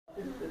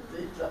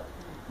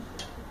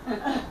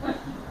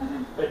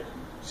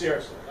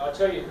Seriously, I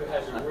tell you who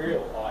has a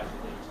real eye for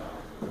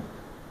detail.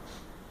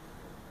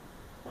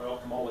 My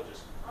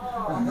ophthalmologist.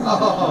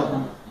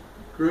 Oh,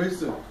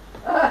 gruesome.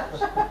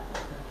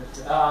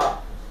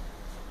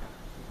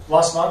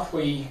 Last month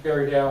we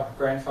buried our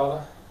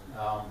grandfather.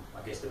 I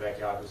guess the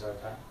backyard was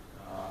okay.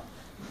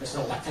 It's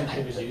not like the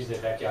neighbours use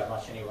their backyard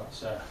much anyway,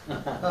 so.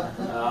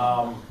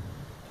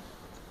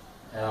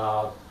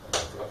 Forgot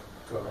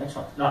the next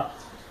one. No.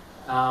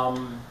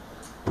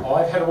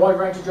 I've had a wide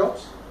range of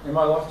jobs in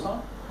my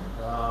lifetime.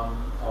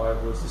 I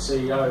was the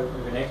CEO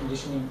of an air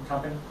conditioning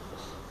company,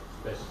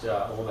 but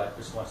all that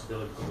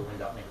responsibility put the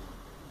wind up me.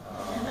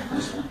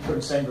 Just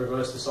couldn't seem to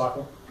reverse the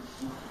cycle.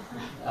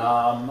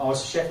 I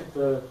was a chef at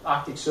the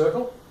Arctic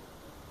Circle,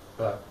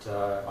 but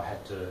I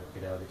had to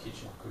get out of the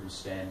kitchen. Couldn't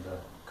stand the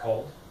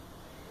cold.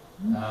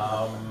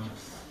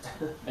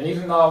 And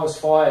even though I was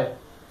fired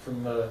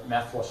from the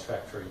mouthwash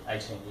factory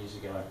 18 years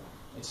ago,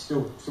 it's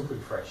still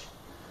pretty fresh.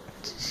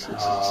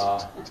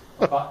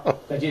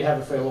 But they did have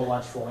a farewell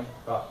lunch for me,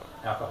 but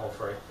alcohol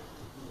free.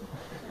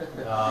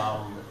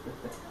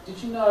 Did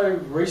you know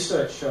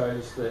research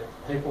shows that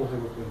people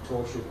who have been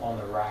tortured on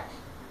the rack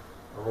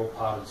are all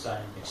part of the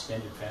same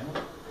extended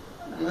family?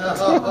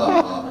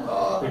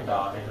 But no,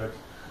 I mean, look,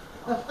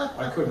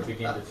 I couldn't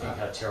begin to think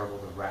how terrible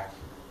the rack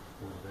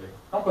would be.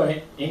 Not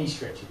by any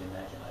stretch of the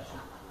imagination.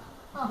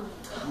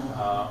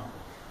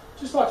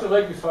 Just like to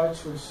leave you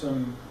folks with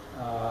some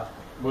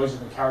words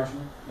of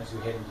encouragement as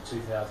we head into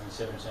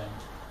 2017.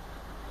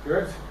 If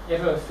you're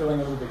ever feeling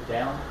a little bit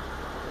down,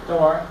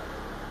 don't worry,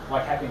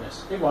 like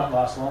happiness, it won't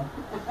last long.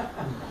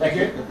 Thank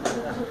you.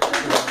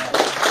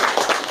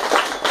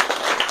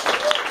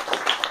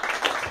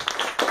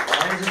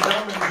 Ladies and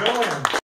gentlemen, John.